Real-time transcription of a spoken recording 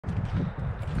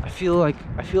feel like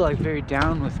very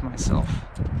down with myself.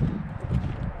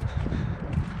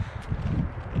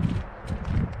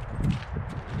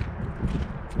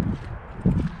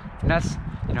 And that's,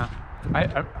 you know,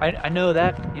 I know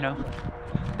that, you know,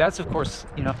 that's of course,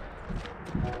 you know,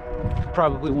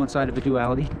 probably one side of a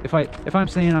duality. If I'm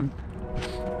saying I'm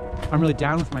really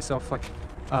down with myself, like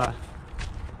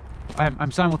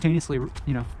I'm simultaneously,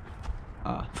 you know,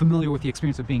 familiar with the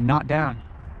experience of being not down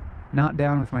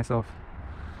with myself.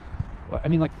 I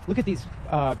mean, like, look at these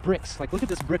bricks. Like, look at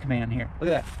this brick man here. Look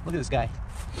at that. Look at this guy.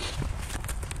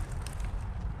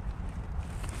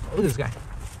 Look at this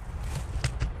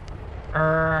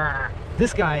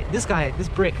guy. This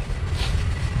brick.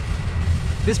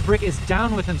 This brick is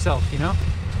down with himself, you know?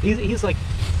 He's like,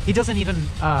 he doesn't even,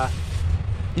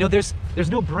 you know, there's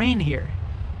no brain here,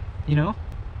 you know?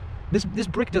 This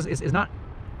brick is not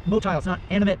motile, it's not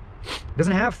animate, it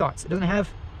doesn't have thoughts, it doesn't have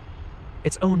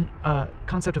its own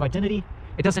concept of identity,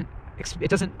 it doesn't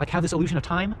like have this illusion of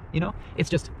time, you know? It's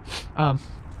just,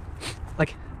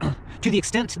 like, to the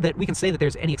extent that we can say that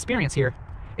there's any experience here,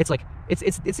 it's like,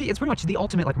 it's pretty much the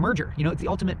ultimate, like, merger, you know? It's the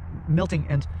ultimate melting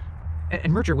and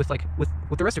merger with, like, with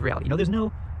the rest of reality, you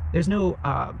know? There's no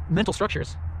mental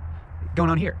structures going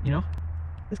on here, you know?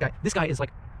 This guy is,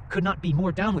 like, could not be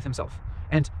more down with himself,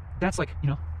 and that's, like, you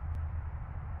know,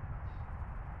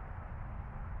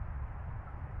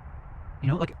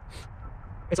 like,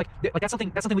 it's like that's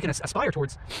something we can aspire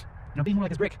towards, you know, being more like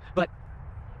this brick. But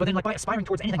then, like, by aspiring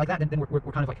towards anything like that, then we're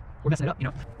kind of like, we're messing it up, you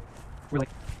know. We're like,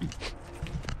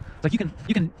 it's like you can,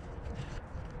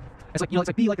 it's like, you know, it's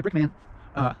like, be like the brick man,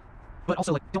 but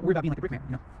also, like, don't worry about being like the brick man,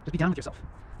 you know. Just be down with yourself.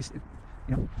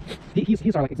 You know,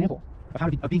 he's our, like, example of how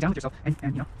to be, of being down with yourself, and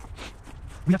you know,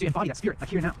 we have to embody that spirit, like,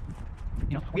 here and now.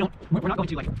 You know, we're not going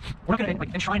to, like, we're not going to,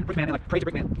 like, enshrine Brickman and, like, pray to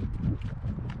Brickman.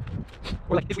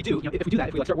 Or, like, if we do, you know, if we do that,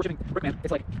 if we, like, start worshiping Brickman,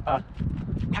 it's like,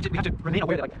 we have to remain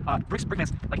aware that, like,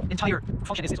 Brickman's, like, entire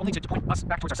function is only to point us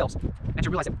back towards ourselves, and to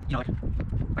realize that, you know,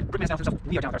 like Brickman's down with himself,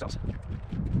 we are down with ourselves.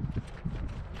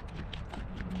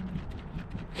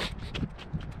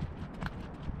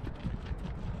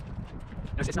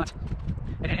 It's not,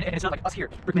 and it's not like us here,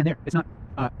 Brickman there. It's not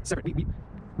separate. We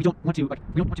don't want to, like,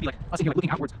 we don't want to be like us here, like,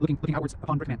 looking outwards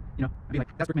upon Brickman, you know, and be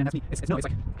like, that's Brickman, that's me. It's no, it's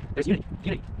like, there's unity.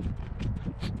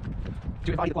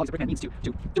 To embody the qualities of Brickman means to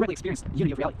directly experience the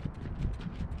unity of reality,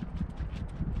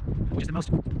 which is the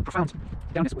most profound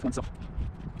downness with oneself.